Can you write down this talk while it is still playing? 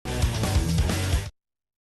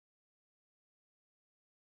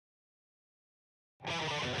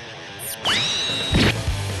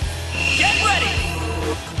Get ready!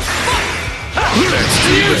 That's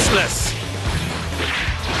useless!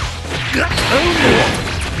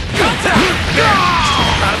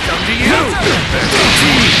 I'll come to you!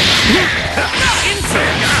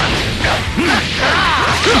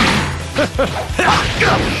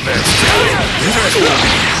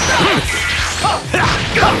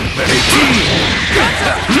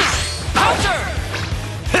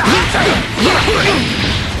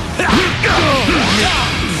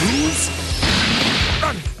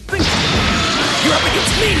 You're up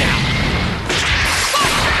against me now!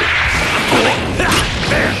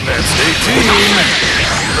 That's 18!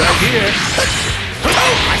 Right here!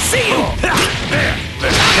 Oh, I see you!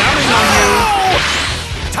 They're counting on you!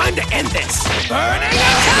 Time to end this! Burning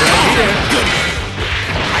Right here!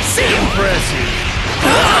 I see you! Impressive!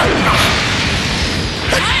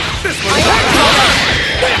 This one's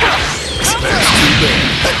that's too bad!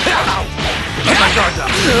 Let my guard up!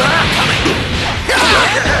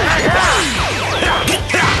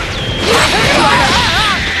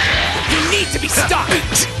 You need to be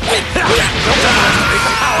stopped! Don't underestimate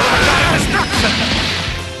the power of destruction!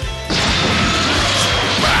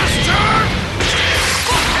 Bastard!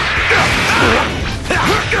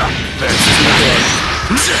 That's too bad!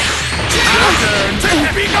 Your turn!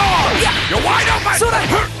 Be gone! You're wide open!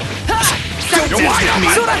 You're wide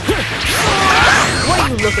open! What are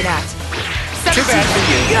you looking at? Too bad for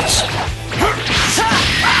you.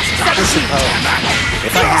 Listen,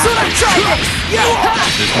 if I have this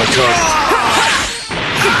is my target.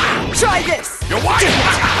 Try this! You're wide open!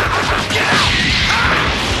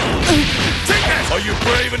 Take this! Are you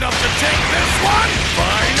brave enough to take this one?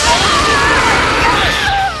 Final!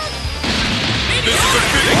 This is a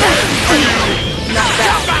fitting end for you! Not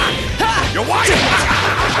bad. You're wide open!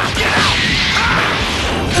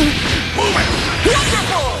 Move it!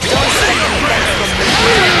 Don't say anything from me.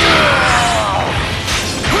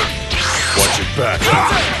 Watch it back.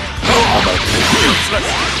 How about this? Useless!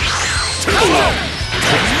 Too slow!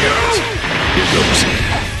 You! Here goes.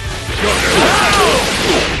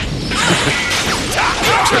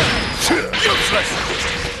 Useless!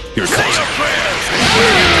 Here comes.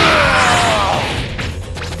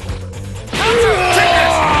 Take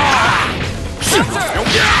this!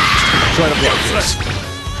 Try to block this.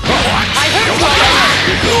 I heard you!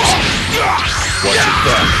 Here goes. Watch it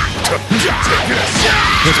back. Take this.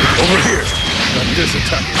 Over here. Not this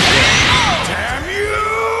attack. Damn you!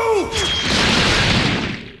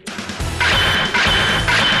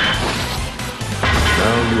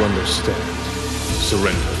 Now you understand.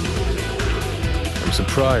 Surrender. I'm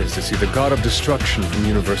surprised to see the God of Destruction from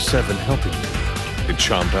Universe 7 helping you. Did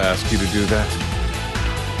Champa ask you to do that?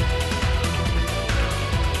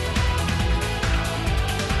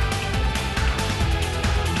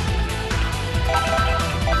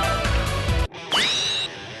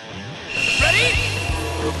 Ready?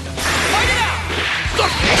 Fight it out!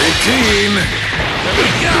 18! There we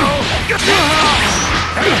go!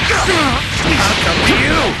 I'll come to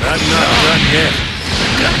you! Not yet.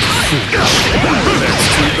 That's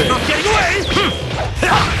too bad. Not getting away!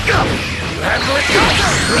 Handle it!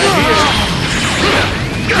 Right here!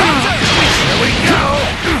 There we go!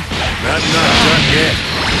 Not yet.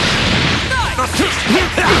 That's too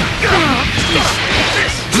bad.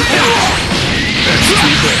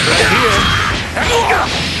 Right here!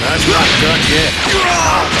 Not done yet.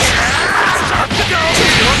 Start to go!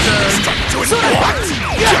 Your turn! What?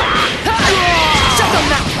 Shut them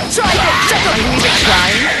now! Try this! Shut them! Are you even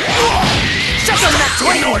trying? Shut them now!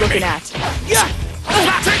 What are you looking at?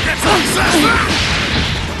 Take that successor!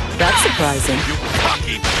 That's surprising. You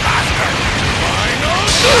cocky bastard! Final!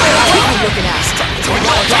 What are you looking at?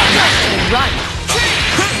 Run!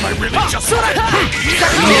 I really just You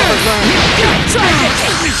never learn. Try this!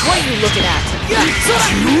 What are you looking at? Are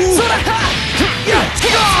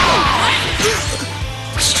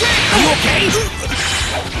you okay?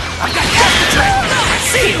 I got you! I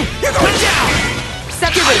see you! You're going down!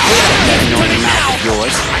 Step your way down! Turning now!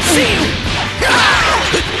 yours. I see you!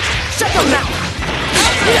 Shut your mouth!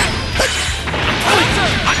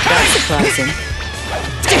 That's surprising.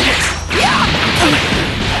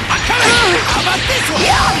 How about this one?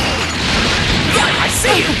 I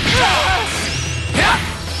see you!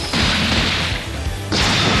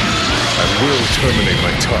 I will terminate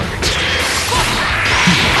my target.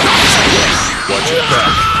 Watch it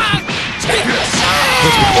back. Take this!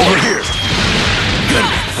 Over here! Good!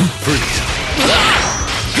 Freeze!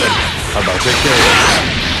 Good! How about take care of this?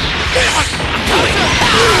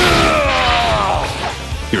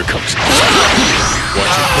 Here it comes.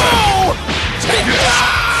 Watch it back. Take this!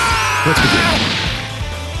 Let's begin.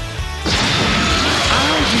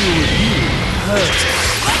 hurt.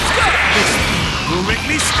 This will make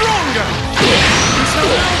me stronger. You shall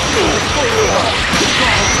now feel the full God's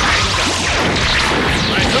anger.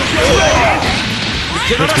 I hope you're ready. You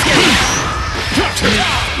cannot escape.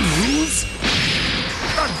 Rules?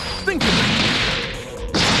 Unthinkable.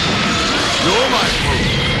 You're my fool.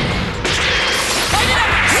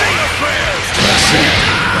 Say your prayers.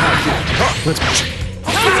 Let's go.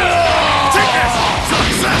 Take this!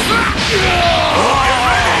 Success! Get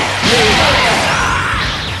ready!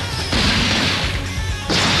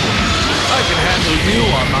 I can handle you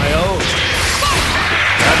on my own.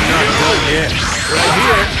 I'm not done yet. Right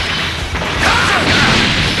here.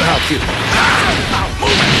 How cute.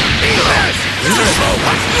 Move it! Eat this! I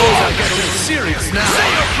suppose I'll get a little serious now. Say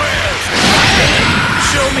your prayers!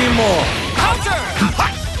 Show me more. Counter!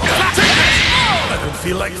 Take this! I don't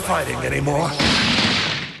feel like fighting anymore.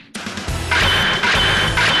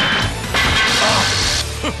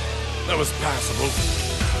 That was passable.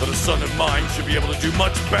 But a son of mine should be able to do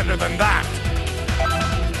much better than that.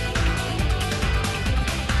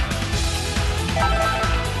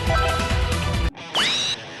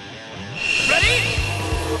 Ready?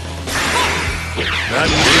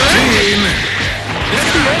 That's 18.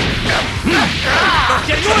 Not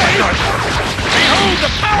getting away! Behold the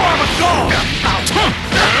power of a god!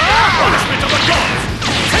 Punishment of a god!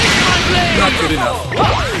 Take my blade! Not good enough.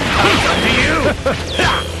 It's up to you!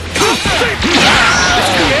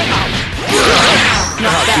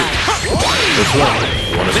 Not bad. That's right.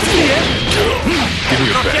 Want to see it? Give me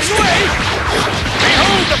your Not best. getting away!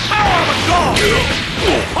 Behold the power of a god!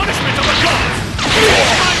 Punishment of a god! Take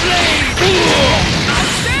my blade!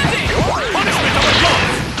 Outstanding! Punishment of a god!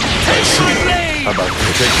 Take my blade! How about you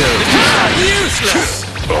take care of it? Useless!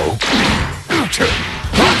 Oh.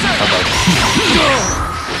 How about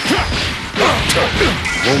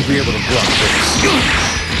won't be able to block this.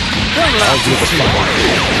 I'll do the fire.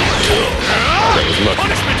 That was lucky.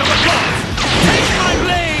 Punishment of a god! Take my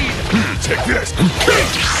blade! Take this.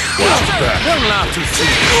 Watch back. Don't laugh too soon.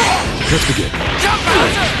 Let's begin. Jump out!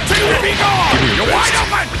 Take the big arm! Give me your You're best. wide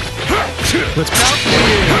open! Let's go.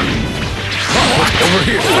 Over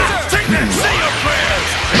here. Take this! Say your prayers!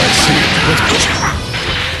 Let's see. Let's go.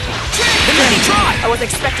 Let me try. I was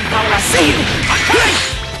expecting power like see you.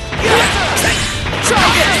 Try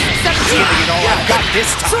this. 17. I've got this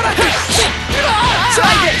time.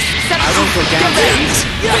 Try this. 17. I won't go down so easy.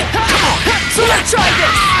 Come on. Try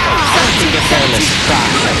this. Fighting a careless cry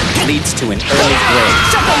leads to an early grave.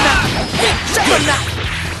 Shut them now. Shut them now.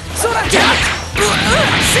 Damn it.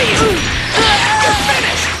 See you. You're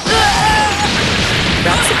finished.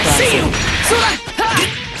 That's surprising.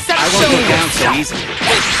 I won't go down so easily.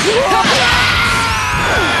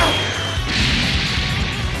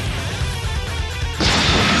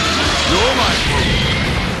 You're my fool.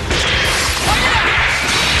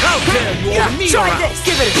 How dare you order me Try around? this.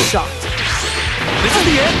 Give it a shot. This is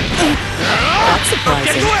the end. That's Get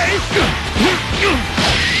surprising. away!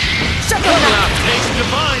 Shut them now. Now take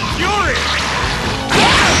divine fury!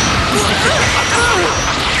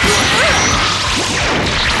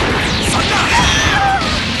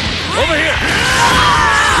 Over here!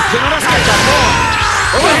 You cannot escape that more!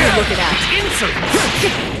 What are you looking at? Insolence!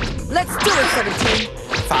 Let's do it, 17.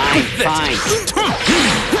 Fine, fine.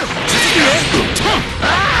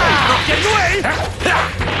 Not getting away!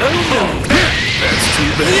 That's too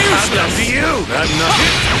bad. That's up to you! Not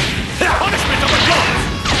nothing. Punishment of a god!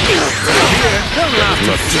 Don't laugh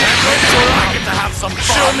too soon. I get to have some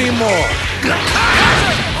fun. Show me more!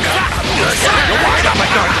 You're wide up, my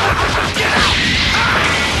god!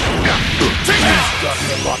 Take this! Gotten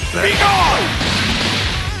a lot better. Be gone!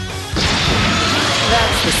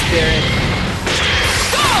 That's the spirit.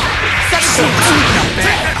 17.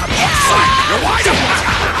 You're wide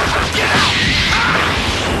open!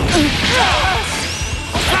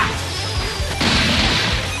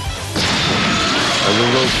 I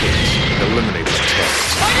will locate and eliminate the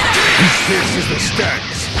targets. This is the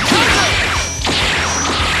stance.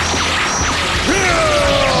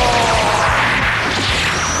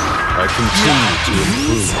 I continue to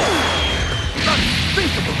improve.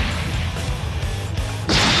 Unthinkable!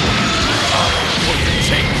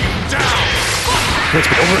 Take you down! Let's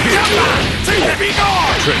go over here. Take the big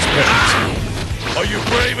arm! Transparent. Are you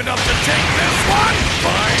brave enough to take this one?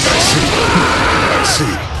 Fine! I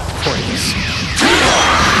see. Points.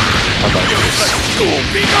 How about this?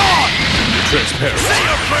 Be gone! Transparent. Say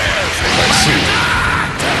your prayers! I see.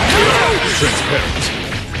 Transparent.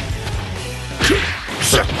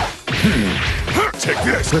 Take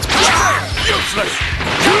this. Let's Useless!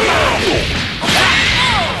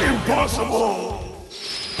 Impossible!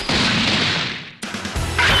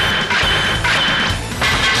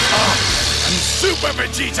 super,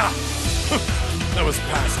 Vegeta! That was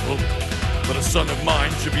passable, but a son of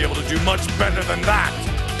mine should be able to do much better than that!